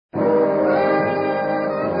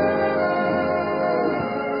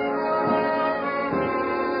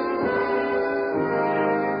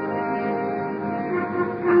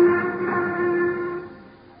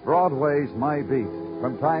Broadway's My Beat,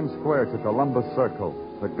 from Times Square to Columbus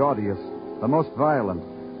Circle, the gaudiest, the most violent,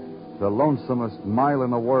 the lonesomest mile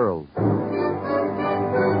in the world.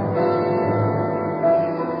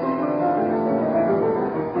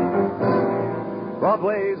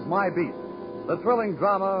 Broadway's My Beat, the thrilling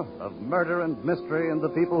drama of murder and mystery and the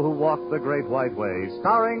people who walk the Great White Way,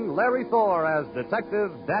 starring Larry Thor as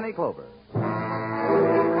Detective Danny Clover.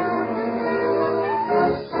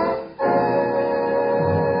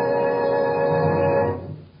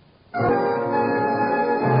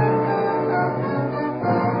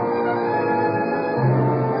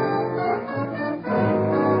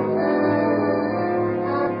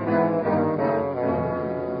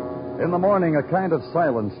 In the morning, a kind of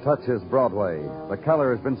silence touches Broadway. The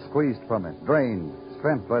color has been squeezed from it, drained,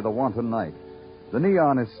 spent by the wanton night. The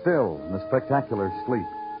neon is still in the spectacular sleep.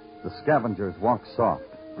 The scavengers walk soft,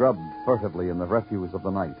 grubbed furtively in the refuse of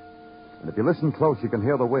the night. And if you listen close, you can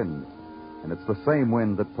hear the wind. And it's the same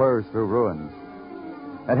wind that purrs through ruins.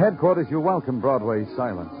 At headquarters, you welcome Broadway's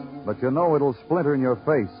silence. But you know it'll splinter in your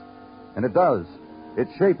face. And it does.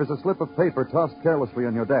 Its shape is a slip of paper tossed carelessly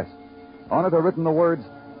on your desk. On it are written the words,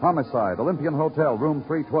 Homicide, Olympian Hotel, room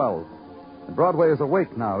 312. And Broadway is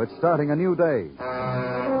awake now. It's starting a new day.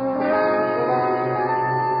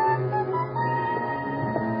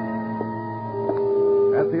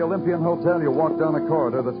 At the Olympian Hotel, you walk down a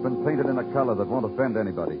corridor that's been painted in a color that won't offend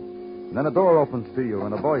anybody. And then a door opens to you,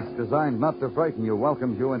 and a voice designed not to frighten you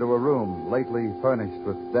welcomes you into a room lately furnished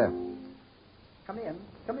with death. Come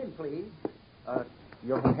in, please.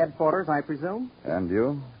 You're from headquarters, I presume? And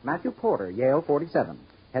you? Matthew Porter, Yale 47.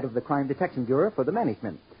 Head of the Crime Detection Bureau for the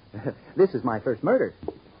management. This is my first murder.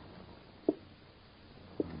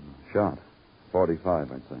 Shot.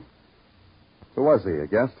 45, I'd say. Who was he, a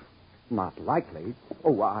guest? Not likely.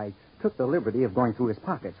 Oh, I took the liberty of going through his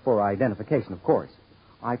pockets for identification, of course.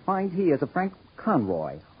 I find he is a Frank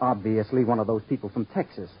Conway, obviously one of those people from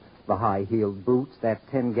Texas. The high-heeled boots, that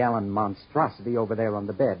 10-gallon monstrosity over there on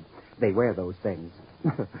the bed. They wear those things.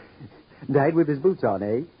 Died with his boots on,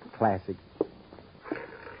 eh? Classic.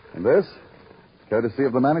 And this? Courtesy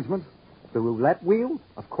of the management? The roulette wheel?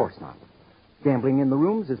 Of course not. Gambling in the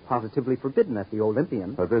rooms is positively forbidden at the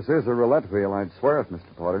Olympian. But this is a roulette wheel, I'd swear it,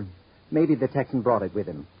 Mr. Porter. Maybe the Texan brought it with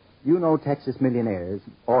him. You know Texas millionaires.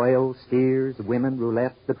 Oil, steers, women,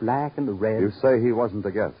 roulette, the black and the red. You say he wasn't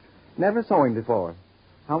a guest? Never saw him before.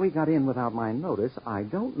 How he got in without my notice, I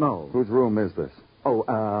don't know. Whose room is this? Oh,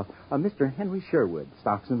 Mr. Henry Sherwood,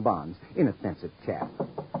 Stocks and Bonds. Inoffensive chap.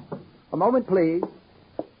 A moment, please.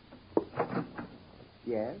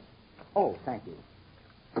 Yes? Oh, thank you.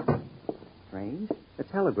 Strange. A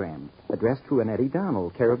telegram addressed to an Eddie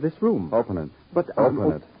Donald, care of this room. Open it. But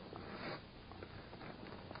Open it.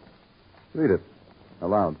 Read it.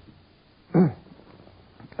 Aloud.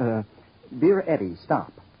 Dear Eddie,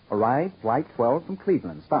 stop. Arrived flight 12 from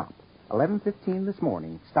Cleveland. Stop. 11:15 this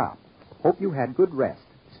morning. Stop. Hope you had good rest.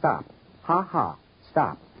 Stop. Ha ha.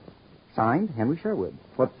 Stop. Signed, Henry Sherwood.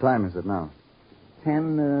 What time is it now?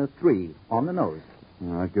 10:03 on the nose.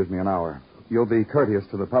 That gives me an hour. You'll be courteous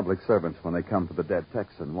to the public servants when they come for the dead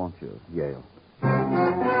Texan, won't you, Yale?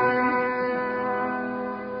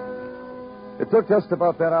 It took just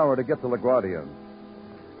about that hour to get to LaGuardia.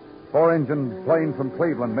 4-engine plane from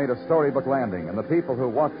Cleveland made a storybook landing, and the people who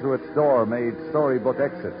walked through its door made storybook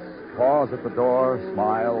exits. Pause at the door,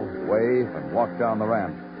 smile, wave, and walk down the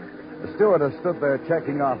ramp. The stewardess stood there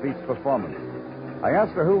checking off each performance. I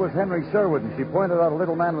asked her who was Henry Sherwood, and she pointed out a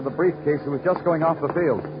little man with a briefcase who was just going off the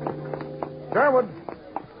field. Sherwood!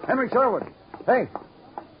 Henry Sherwood! Hey!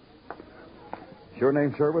 Your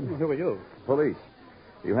name Sherwood? Who are you? Police.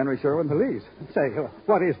 You Henry Sherwood? Police? Say,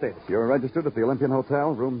 what is this? You're registered at the Olympian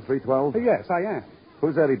Hotel, room 312? Yes, I am.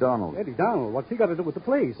 Who's Eddie Donald? Eddie Donald? What's he got to do with the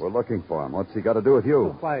police? We're looking for him. What's he got to do with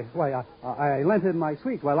you? I lent him my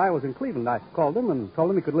suite while I was in Cleveland. I called him and told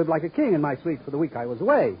him he could live like a king in my suite for the week I was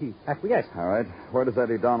away. He acquiesced. All right. Where does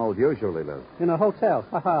Eddie Donald usually live? In a hotel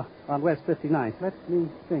on West 59th. Let me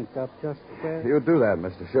think up just there. You do that,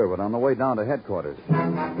 Mr. Sherwood, on the way down to headquarters.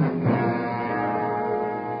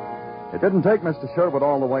 It didn't take Mr. Sherwood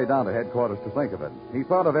all the way down to headquarters to think of it. He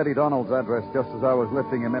thought of Eddie Donald's address just as I was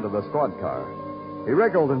lifting him into the squad car. He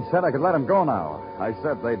wriggled and said I could let him go now. I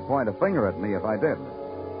said they'd point a finger at me if I did.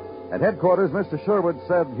 At headquarters, Mr. Sherwood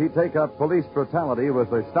said he'd take up police brutality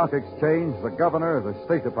with the stock exchange, the governor, the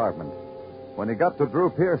State Department. When he got to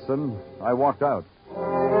Drew Pearson, I walked out.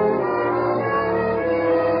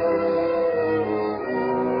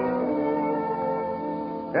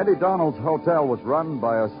 Eddie Donald's hotel was run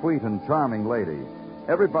by a sweet and charming lady.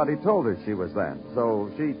 Everybody told her she was that,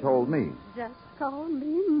 so she told me. Just call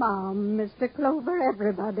me Mom, Mr. Clover.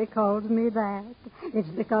 Everybody calls me that. It's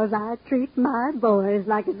because I treat my boys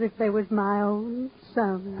like as if they was my own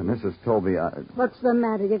son. And Mrs. told me What's the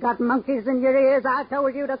matter? You got monkeys in your ears? I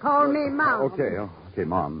told you to call me Mom. Okay,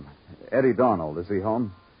 Mom. Eddie Donald, is he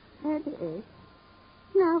home? Eddie?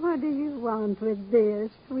 Now, what do you want with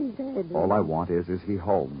this, sweet Eddie? All I want is he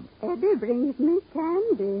home? Eddie brings me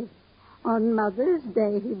candy. On Mother's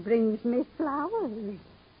Day, he brings me flowers.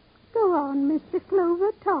 Go on, Mr.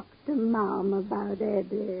 Clover. Talk to Mom about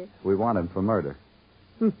Eddie. We want him for murder.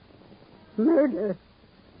 Murder?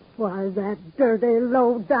 Why, that dirty,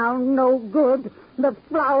 low-down, no good. The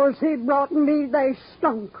flowers he brought me, they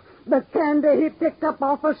stunk. The candy he picked up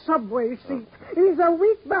off a subway seat. He's a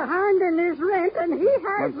week behind in his rent, and he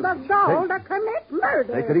has the gall to commit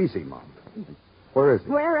murder. Take it easy, Mom. Where is he?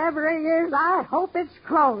 Wherever he is, I hope it's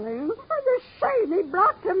crawling. The shame he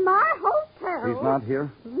brought to my hotel. He's not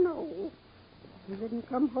here? No. He didn't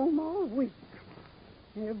come home all week.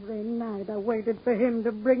 Every night I waited for him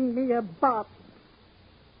to bring me a box.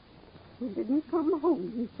 He didn't come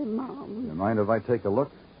home to Mom. You mind if I take a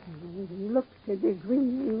look? He looks at his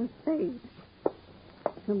grinning face.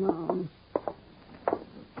 Come on.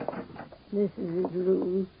 This is his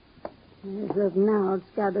room. As of now, it's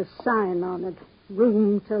got a sign on it.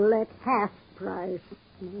 Room to let half price.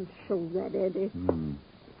 I'll show that, Eddie.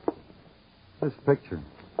 This picture.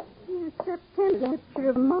 It's September. Picture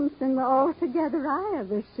of month altogether I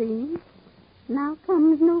ever seen. Now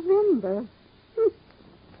comes November.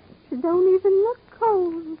 It don't even look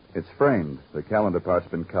cold. It's framed. The calendar part's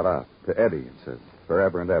been cut off. To Eddie, it says.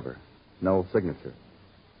 Forever and ever. No signature.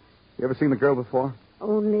 You ever seen the girl before?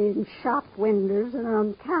 Only in shop windows and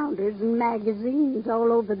on counters and magazines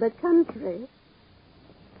all over the country.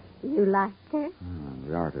 You like her?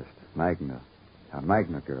 The artist. Magna. A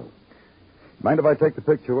Magna girl. Mind if I take the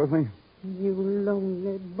picture with me? You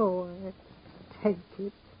lonely boy. Take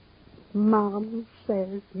it. Mom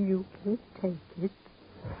says you can take it.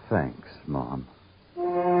 Thanks, Mom.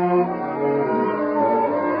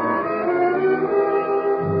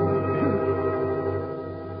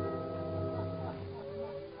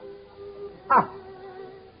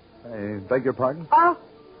 I beg your pardon?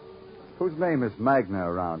 Whose name is Magna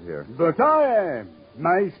around here? But I am.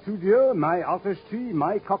 My studio, my artistry,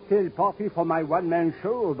 my cocktail party for my one-man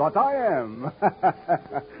show. But I am.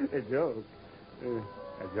 A joke.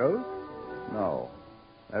 A joke? No.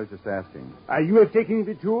 I was just asking. You have taken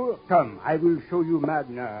the tour? Come, I will show you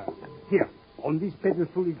Magna. Here, on this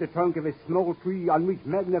pedestal is the trunk of a small tree on which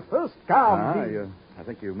Magna first carved. I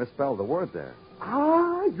think you misspelled the word there.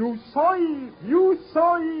 You saw it. You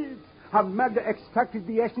saw it. How Magna extracted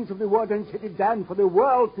the essence of the word and set it down for the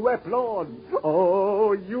world to applaud.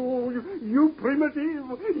 Oh, you primitive.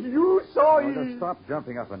 You saw it. Just stop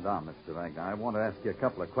jumping up and down, Mr. Magna. I want to ask you a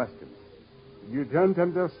couple of questions. You don't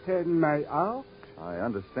understand my art? I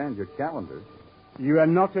understand your calendar. You are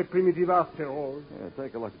not a primitive after all. Yeah,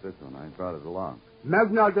 take a look at this one. I brought it along.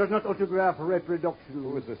 Magna does not autograph reproduction.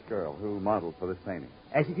 Who is this girl? Who modeled for this painting?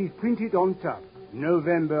 As it is printed on top.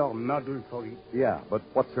 November model for it. Yeah, but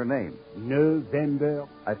what's her name? November.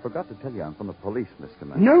 I forgot to tell you I'm from the police, Mr.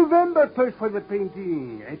 Magna. November purse for the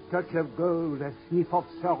painting. A touch of gold, a sniff of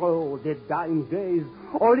sorrow, the dying days,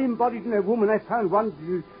 all embodied in a woman. I found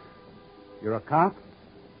one. You're a cop?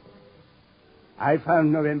 I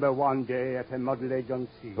found November one day at a model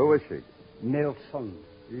agency. Who is she? Nelson.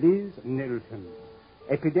 Liz Nelson.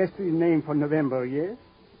 A pedestrian name for November, yes?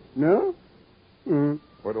 No?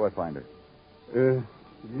 Where do I find her?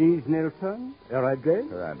 Liz Nelson? Her address?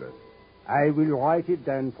 Her address. I will write it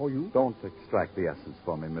down for you. Don't extract the essence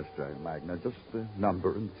for me, Mr. Magna. Just the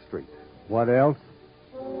number and the street. What else?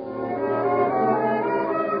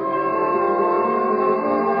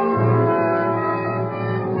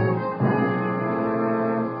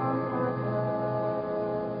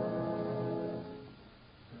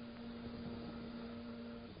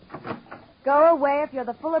 Go away. If you're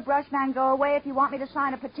the fuller brush man, go away. If you want me to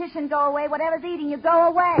sign a petition, go away. Whatever's eating you, go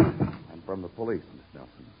away. I'm from the police, Miss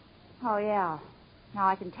Nelson. Oh, yeah. Now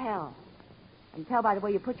I can tell. I can tell by the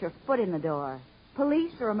way you put your foot in the door.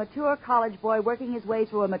 Police or a mature college boy working his way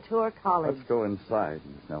through a mature college. Let's go inside,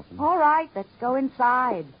 Miss Nelson. All right, let's go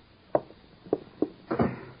inside.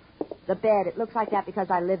 The bed, it looks like that because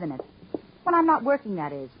I live in it. When I'm not working,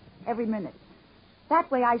 that is. Every minute.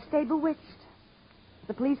 That way I stay bewitched.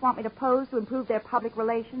 The police want me to pose to improve their public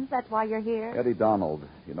relations. That's why you're here. Eddie Donald.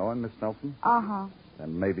 You know him, Miss Nelson? Uh-huh.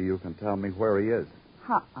 Then maybe you can tell me where he is.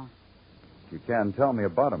 Uh-uh. You can tell me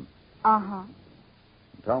about him. Uh-huh.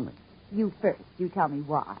 Tell me. You first. You tell me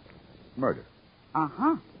why. Murder.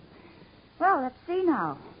 Uh-huh. Well, let's see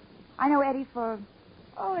now. I know Eddie for,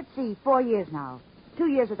 4 years now. 2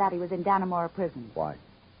 years of that he was in Dannemora prison. Why?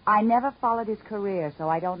 I never followed his career, so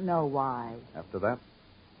I don't know why. After that?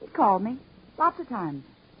 He called me. Lots of times.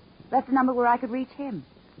 Left a number where I could reach him.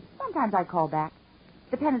 Sometimes I'd call back.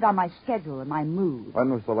 Depended on my schedule and my mood.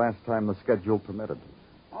 When was the last time the schedule permitted?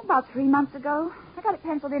 About 3 months ago. I got it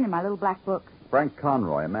penciled in my little black book. Frank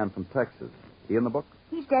Conroy, a man from Texas. He in the book?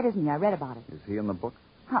 He's dead, isn't he? I read about it. Is he in the book?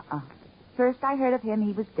 Uh-uh. First I heard of him,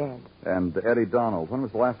 he was dead. And Eddie Donald, when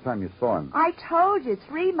was the last time you saw him? I told you,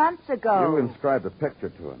 3 months ago. You inscribed a picture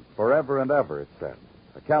to him. Forever and ever, it said.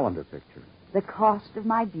 A calendar picture. The cost of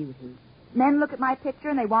my beauty. Men look at my picture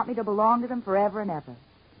and they want me to belong to them forever and ever.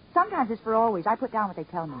 Sometimes it's for always. I put down what they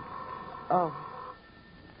tell me. Oh.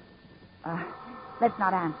 Let's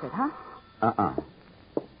not answer it, huh? Uh-uh.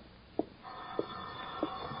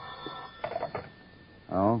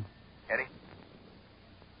 Oh? Eddie?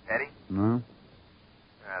 Eddie? Hmm?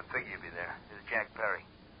 I figured you'd be there. This is Jack Perry.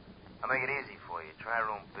 I'll make it easy for you. Try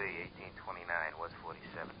room B, 1829, West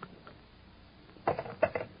 47.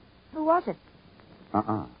 Who was it?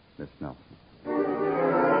 Miss Nelson.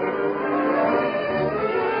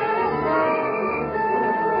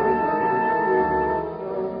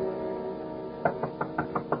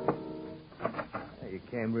 Hey, you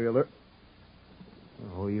came real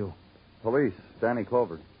who are you? Police, Danny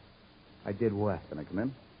Clover. I did what? Can I come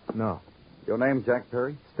in? No. Your name, Jack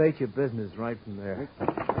Perry? State your business right from there.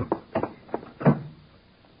 Oh,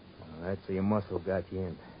 that's so your muscle got you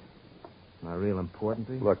in. Not real important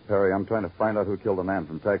to you? Look, Perry, I'm trying to find out who killed a man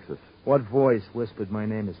from Texas. What voice whispered my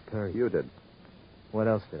name is Perry? You did. What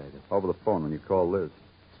else did I do? Over the phone when you called Liz.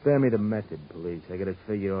 Spare me the method, police. I got it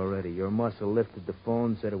figured already. Your muscle lifted the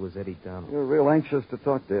phone, said it was Eddie Donald. You're real anxious to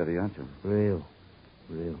talk to Eddie, aren't you? Real.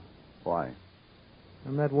 Why?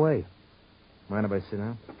 I'm that way. Mind if I sit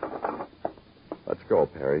down? Let's go,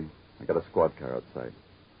 Perry. I got a squad car outside.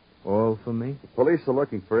 All for me? The police are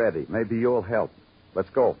looking for Eddie. Maybe you'll help. Let's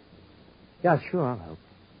go. Yeah, sure, I'll help.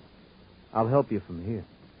 I'll help you from here.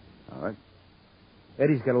 All right.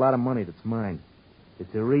 Eddie's got a lot of money that's mine.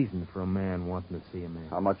 It's a reason for a man wanting to see a man.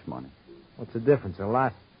 How much money? What's the difference? A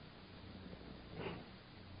lot.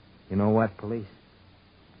 You know what, police?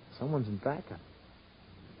 Someone's in backup.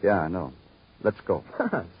 Yeah, I know. Let's go.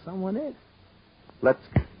 Someone is. Let's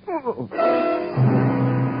go.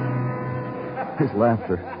 His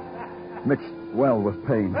laughter mixed well with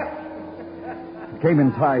pain. It came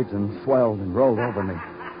in tides and swelled and rolled over me.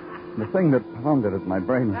 And the thing that pounded at my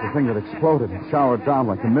brain was the thing that exploded and showered down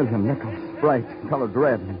like a million nickels, bright, colored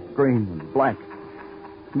red and green and black.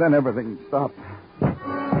 And then everything stopped.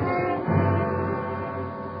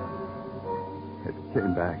 It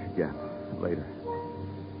came back again later.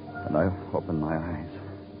 And I opened my eyes.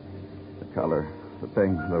 The color, the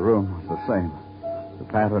thing, the room was the same. The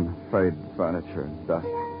pattern of frayed furniture and dust.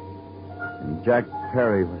 And Jack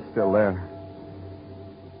Perry was still there.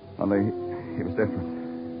 Only he was different.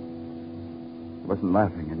 He wasn't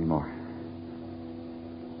laughing anymore.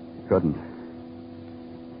 He couldn't.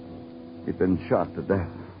 He'd been shot to death.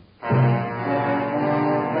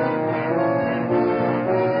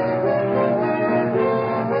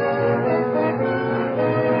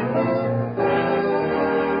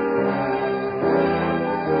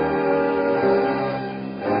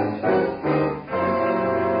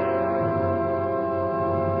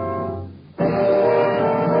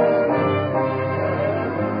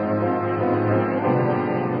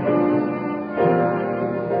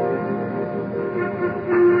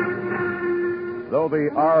 Though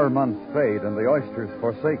the R months fade and the oysters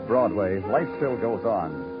forsake Broadway, life still goes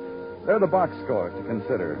on. There are the box scores to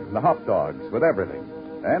consider, the hot dogs with everything.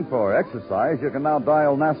 And for exercise, you can now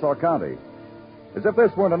dial Nassau County. As if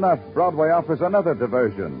this weren't enough, Broadway offers another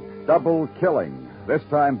diversion, double killing, this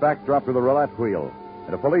time backdrop to the roulette wheel,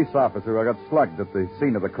 and a police officer who got slugged at the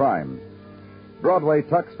scene of the crime. Broadway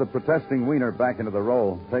tucks the protesting wiener back into the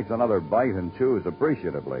roll, takes another bite and chews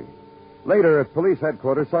appreciatively. Later, at police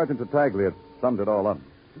headquarters, Sergeant Tartaglia summed it all up.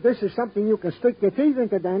 This is something you can stick your teeth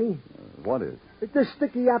into, Danny. What is? It's this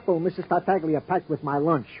sticky apple Mrs. Tartaglia packed with my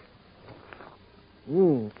lunch.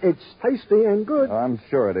 It's tasty and good. I'm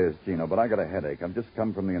sure it is, Gino, but I got a headache. I've just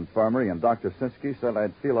come from the infirmary, and Dr. Sinsky said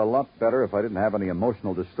I'd feel a lot better if I didn't have any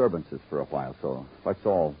emotional disturbances for a while. So let's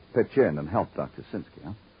all pitch in and help Dr. Sinsky,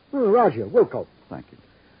 huh? Roger, we'll go. Thank you.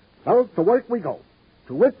 Well, to work we go.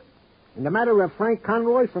 To wit, in the matter of Frank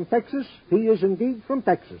Conroy from Texas, he is indeed from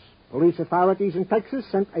Texas. Police authorities in Texas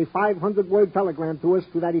sent a 500-word telegram to us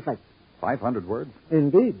to that effect. 500 words?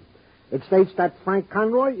 Indeed. It states that Frank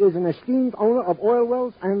Conroy is an esteemed owner of oil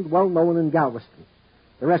wells and well-known in Galveston.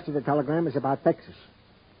 The rest of the telegram is about Texas.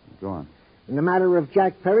 Go on. In the matter of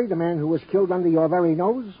Jack Perry, the man who was killed under your very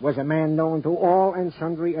nose was a man known to all and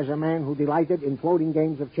sundry as a man who delighted in floating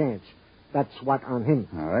games of chance. That's what on him.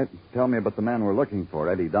 All right. Tell me about the man we're looking for,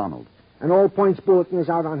 Eddie Donald. An all points bulletin is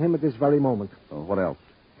out on him at this very moment. What else?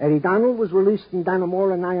 Eddie Donald was released in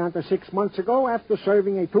Dannemora nigh on to 6 months ago after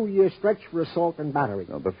serving a 2-year stretch for assault and battery.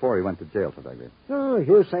 Before he went to jail, Detective.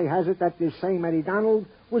 Hearsay has it that this same Eddie Donald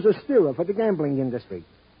was a steerer for the gambling industry.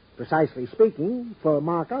 Precisely speaking, for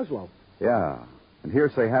Mark Oslo. Yeah. And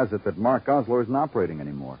hearsay has it that Mark Oslo isn't operating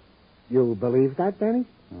anymore. You believe that, Danny?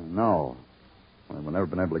 No. We've never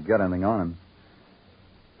been able to get anything on him.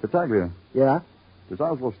 Detective. Yeah? Does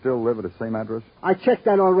Oslo still live at the same address? I checked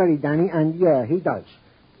that already, Danny, and yeah, he does.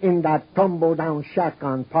 In that tumble-down shack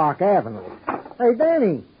on Park Avenue. Hey,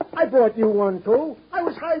 Danny, I brought you one, too. I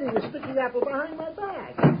was hiding a sticky apple behind my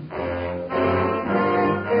back.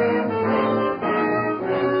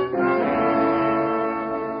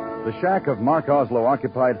 The shack of Mark Oslo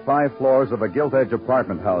occupied 5 floors of a gilt-edge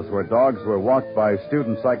apartment house where dogs were walked by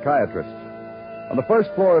student psychiatrists. On the first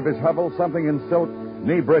floor of his hovel, something in silk,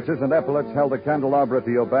 knee breeches, and epaulets held a candelabra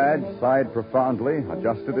to your badge, sighed profoundly,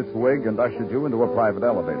 adjusted its wig, and ushered you into a private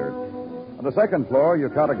elevator. On the second floor, you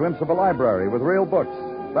caught a glimpse of a library with real books,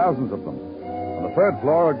 thousands of them. On the third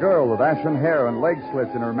floor, a girl with ashen hair and leg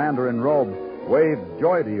slits in her mandarin robe waved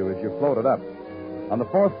joy to you as you floated up. On the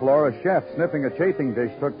fourth floor, a chef sniffing a chafing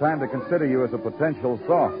dish took time to consider you as a potential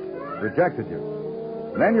sauce, rejected you.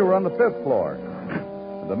 And then you were on the 5th floor.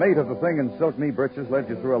 The mate of the thing in silk knee breeches led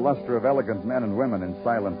you through a luster of elegant men and women in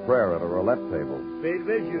silent prayer at a roulette table.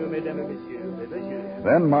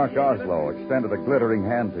 Then Mark Oslo extended a glittering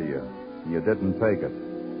hand to you. You didn't take it.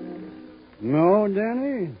 No,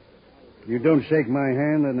 Danny. You don't shake my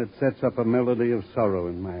hand, and it sets up a melody of sorrow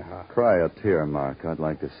in my heart. Cry a tear, Mark. I'd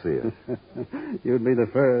like to see it. You'd be the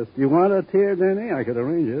first. You want a tear, Danny? I could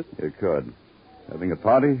arrange it. You could. Having a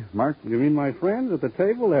party, Mark? You mean my friends at the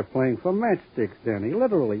table? They're playing for matchsticks, Danny.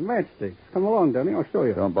 Literally, matchsticks. Come along, Danny. I'll show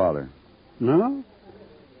you. Don't bother. No?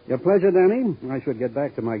 Your pleasure, Danny? I should get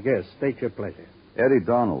back to my guest. State your pleasure. Eddie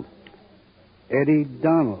Donald. Eddie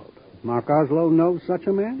Donald. Mark Oslo knows such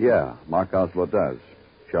a man? Yeah, Mark Oslo does.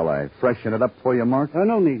 Shall I freshen it up for you, Mark?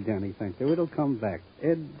 No need, Danny, thank you. It'll come back.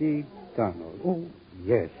 Eddie Donald. Oh,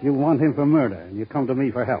 yes. You want him for murder, and you come to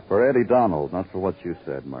me for help. For Eddie Donald, not for what you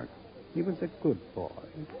said, Mark. He was a good boy.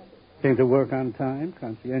 Came to work on time,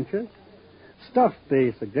 conscientious. Stuffed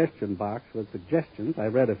the suggestion box with suggestions. I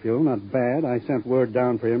read a few, not bad. I sent word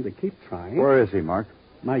down for him to keep trying. Where is he, Mark?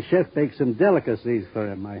 My chef baked some delicacies for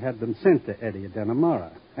him. I had them sent to Eddie at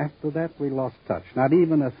Dannemora. After that, we lost touch. Not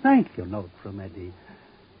even a thank you note from Eddie.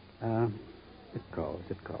 It goes.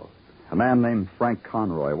 A man named Frank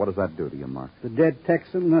Conroy. What does that do to you, Mark? The dead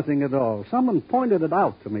Texan, nothing at all. Someone pointed it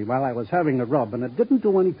out to me while I was having a rub, and it didn't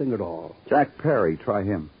do anything at all. Jack Perry, try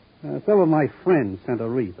him. Some of my friends sent a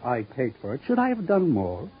wreath. I paid for it. Should I have done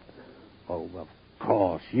more? Oh, of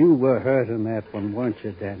course. You were hurt in that one, weren't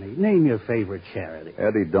you, Danny? Name your favorite charity.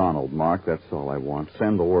 Eddie Donald, Mark. That's all I want.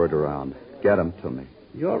 Send the word around. Get him to me.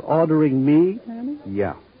 You're ordering me, Danny?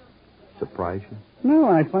 Yeah. Surprise you? No,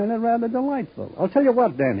 I find it rather delightful. I'll tell you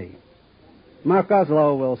what, Danny. Mark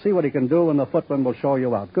Oslo will see what he can do, and the footman will show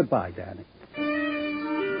you out. Goodbye, Danny.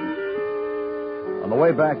 On the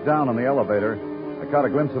way back down on the elevator, I caught a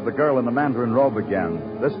glimpse of the girl in the mandarin robe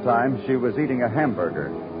again. This time, she was eating a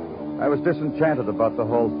hamburger. I was disenchanted about the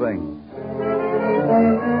whole thing.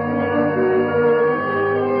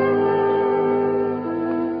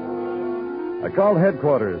 I called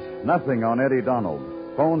headquarters. Nothing on Eddie Donald.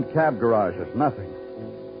 Phoned cab garages. Nothing.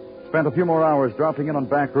 Spent a few more hours dropping in on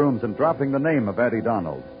back rooms and dropping the name of Eddie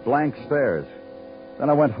Donald. Blank stares. Then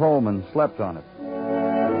I went home and slept on it.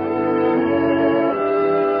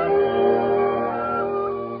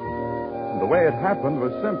 And the way it happened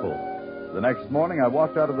was simple. The next morning, I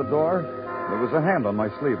walked out of the door. There was a hand on my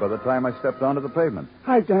sleeve by the time I stepped onto the pavement.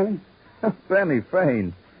 Hi, Danny. Benny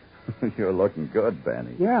Fane. You're looking good,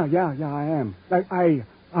 Benny. Yeah, I am.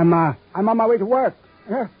 I'm on my way to work.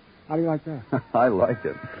 Yeah. How do you like that? I like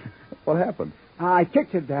it. What happened? I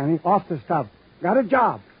kicked it, Danny, off the stuff. Got a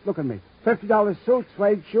job. Look at me. $50 suit,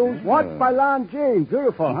 suede shoes, watched by Lon Jean.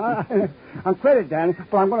 Beautiful, huh? I'm credit, Danny,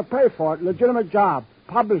 but I'm going to pay for it. Legitimate job.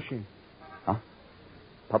 Publishing. Huh?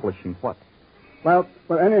 Publishing what? Well,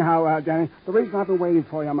 anyhow, Danny, the reason I've been waiting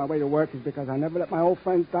for you on my way to work is because I never let my old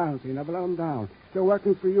friends down, so you never let them down. Still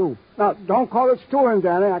working for you. Now, don't call it stewing,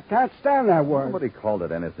 Danny. I can't stand that word. Nobody called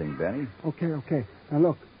it anything, Benny. Okay. Now,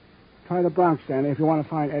 look. Try the Bronx, Danny, if you want to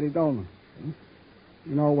find Eddie Dolan.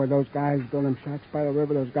 You know where those guys building shacks by the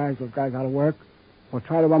river, those guys out of work? We'll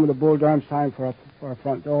try the one with the bull durham sign for our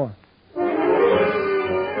front door.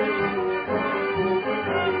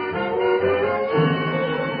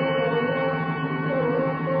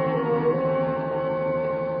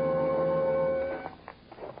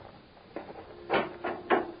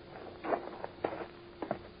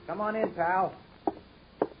 Come on in, pal.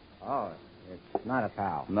 Oh, it's not a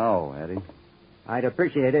pal. No, Eddie. I'd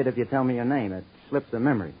appreciate it if you tell me your name. It slips the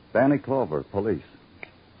memory. Danny Clover, police.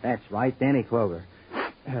 That's right, Danny Clover.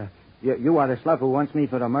 You are the slough who wants me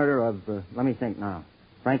for the murder of, let me think now,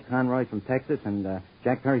 Frank Conroy from Texas and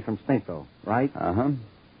Jack Perry from Stinkville, right? Uh-huh.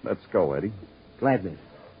 Let's go, Eddie. Gladly.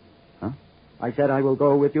 Huh? I said I will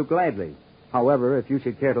go with you gladly. However, if you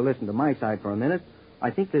should care to listen to my side for a minute,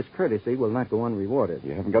 I think this courtesy will not go unrewarded.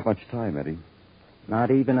 You haven't got much time, Eddie.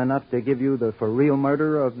 Not even enough to give you the for-real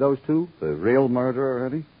murder of those two? The real murderer,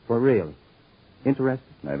 Eddie? For real. Interested?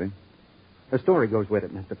 Maybe. A story goes with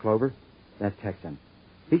it, Mr. Clover. That Texan.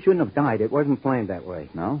 He shouldn't have died. It wasn't planned that way.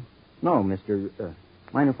 No? No, Mr.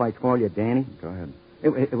 Mind if I call you Danny? Go ahead.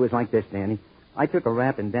 It was like this, Danny. I took a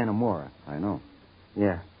rap in Dannemora. I know.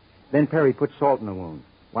 Yeah. Then Perry put salt in the wound.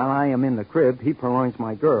 While I am in the crib, he purloins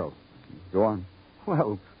my girl. Go on.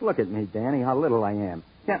 Well, look at me, Danny, how little I am.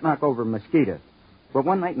 Can't knock over a mosquito. But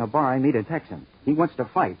one night in a bar, I meet a Texan. He wants to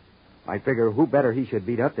fight. I figure who better he should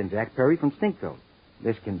beat up than Jack Perry from Stinkville.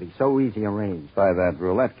 This can be so easy arranged. By that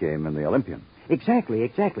roulette game in the Olympian.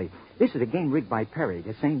 Exactly. This is a game rigged by Perry.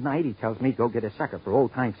 The same night he tells me go get a sucker for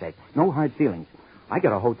old time's sake. No hard feelings. I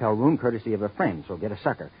got a hotel room courtesy of a friend, so get a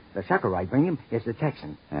sucker. The sucker I bring him is the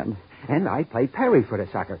Texan. And I play Perry for the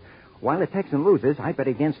sucker. While the Texan loses, I bet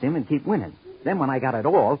against him and keep winning. Then when I got it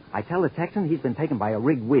all, I tell the Texan he's been taken by a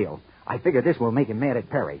rigged wheel. I figure this will make him mad at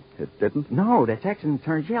Perry. It didn't? No, the Texan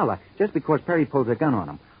turns yellow just because Perry pulls a gun on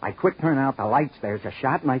him. I quick turn out the lights, there's a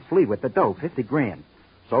shot, and I flee with the dough, $50,000.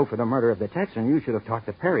 So for the murder of the Texan, you should have talked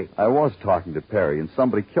to Perry. I was talking to Perry, and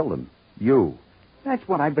somebody killed him. You. That's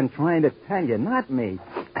what I've been trying to tell you, not me.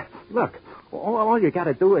 Look, all you got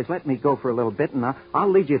to do is let me go for a little bit, and I'll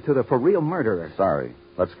lead you to the for-real murderer. Sorry.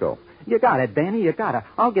 Let's go. You got it, Danny, you got it.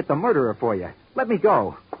 I'll get the murderer for you. Let me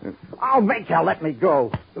go. I'll make you let me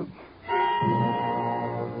go.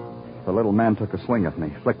 The little man took a swing at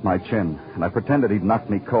me, flicked my chin, and I pretended he'd knocked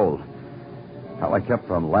me cold. How I kept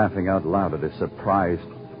from laughing out loud at his surprised,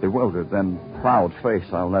 bewildered, then proud face,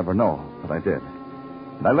 I'll never know, but I did.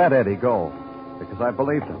 And I let Eddie go, because I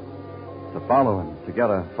believed him. To follow him, to get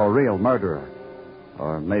a for-real murderer.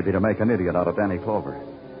 Or maybe to make an idiot out of Danny Clover.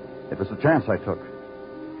 It was a chance I took.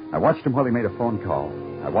 I watched him while he made a phone call.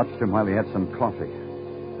 I watched him while he had some coffee.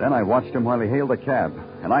 Then I watched him while he hailed a cab,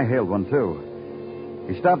 and I hailed one, too.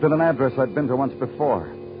 He stopped at an address I'd been to once before.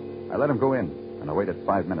 I let him go in, and I waited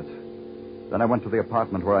 5 minutes. Then I went to the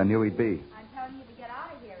apartment where I knew he'd be. I'm telling you to get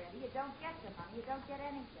out of here, Eddie. You don't get the money. You don't get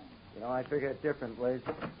anything. You know, I figure it different, Liz.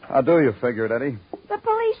 How do you figure it, Eddie? The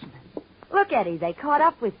policeman. Look, Eddie, they caught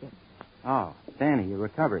up with you. Oh, Danny, you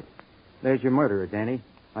recovered. There's your murderer, Danny.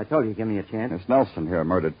 I told you, give me a chance. Miss Nelson here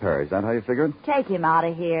murdered Perry. Is that how you figured? Take him out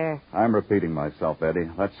of here. I'm repeating myself, Eddie.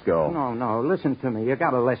 Let's go. No, listen to me. You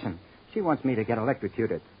gotta listen. She wants me to get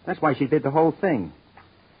electrocuted. That's why she did the whole thing.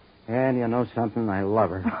 And you know something? I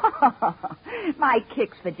love her. My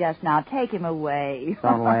kicks for just now. Take him away.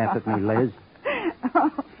 Don't laugh at me, Liz.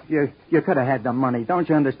 You could have had the money. Don't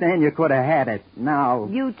you understand? You could have had it. Now.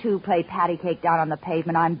 You two play patty cake down on the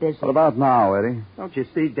pavement. I'm busy. What about now, Eddie? Don't you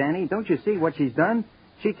see, Danny? Don't you see what she's done?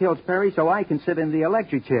 She kills Perry so I can sit in the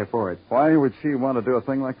electric chair for it. Why would she want to do a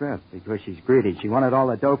thing like that? Because she's greedy. She wanted all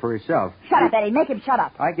the dough for herself. Shut up, Eddie. Make him shut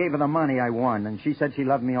up. I gave her the money I won, and she said she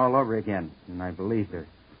loved me all over again. And I believed her.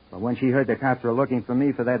 But when she heard the cops were looking for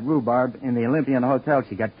me for that rhubarb in the Olympian Hotel,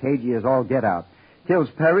 she got cagey as all get out. Kills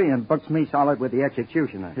Perry and books me solid with the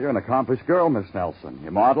executioner. You're an accomplished girl, Miss Nelson.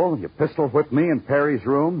 You model, you pistol whip me in Perry's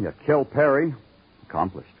room, you kill Perry.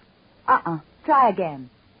 Accomplished. Try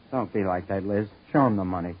again. Don't be like that, Liz. Show him the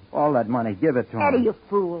money. All that money, give it to him. Eddie, you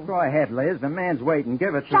fool. Go ahead, Liz. The man's waiting.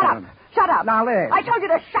 Give it to Shut him. up. Shut up. Now, Liz. I told you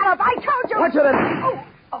to shut up. I told you. What's it?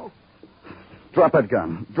 Oh. Drop that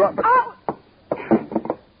gun. Drop it. Oh.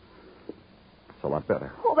 It's a lot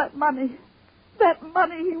better. Oh, that money. That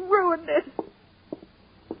money. He ruined it.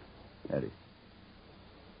 Eddie.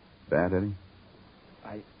 Bad, Eddie?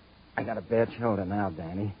 I got a bad shoulder now,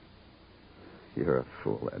 Danny. You're a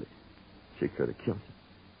fool, Eddie. She could have killed you.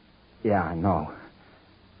 Yeah, I know.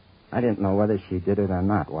 I didn't know whether she did it or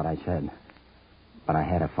not, what I said. But I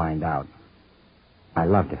had to find out. I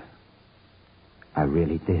loved her. I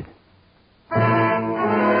really did.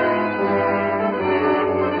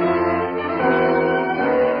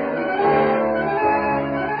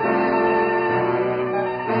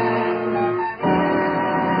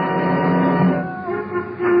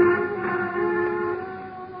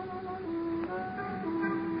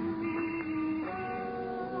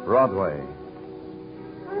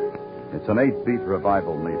 an 8-beat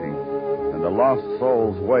revival meeting, and the lost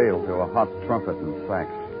souls wail to a hot trumpet and sax.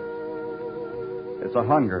 It's a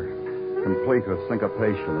hunger, complete with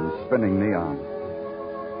syncopation and spinning neon.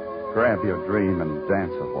 Grab your dream and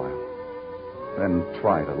dance a while. Then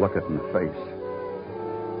try to look it in the face.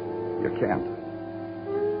 You can't.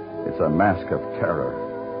 It's a mask of terror.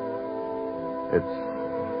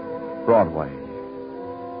 It's Broadway.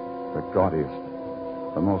 The gaudiest,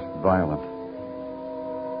 the most violent,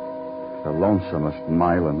 the lonesomest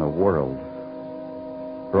mile in the world.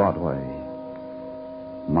 Broadway,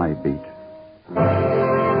 my beat.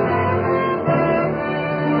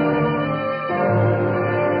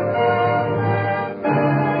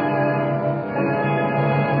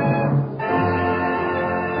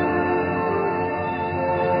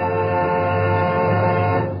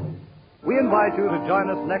 We invite you to join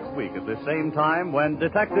us next week at the same time when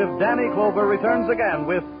Detective Danny Clover returns again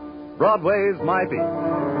with Broadway's My Beat.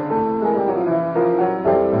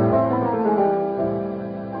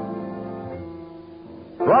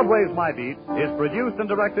 Broadway's My Beat is produced and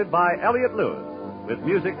directed by Elliott Lewis, with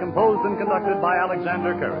music composed and conducted by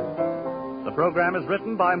Alexander Curry. The program is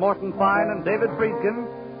written by Morton Fine and David Friedkin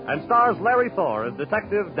and stars Larry Thor as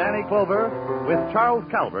Detective Danny Clover with Charles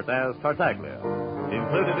Calvert as Tartaglia.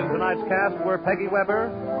 Included in tonight's cast were Peggy Weber,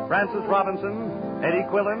 Francis Robinson, Eddie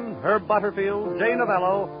Quillen, Herb Butterfield, Jay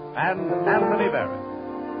Novello, and Anthony Barrett.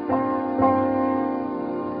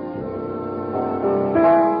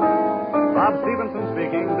 Bob Stevenson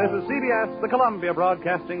speaking. This is CBS, the Columbia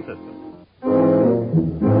Broadcasting System.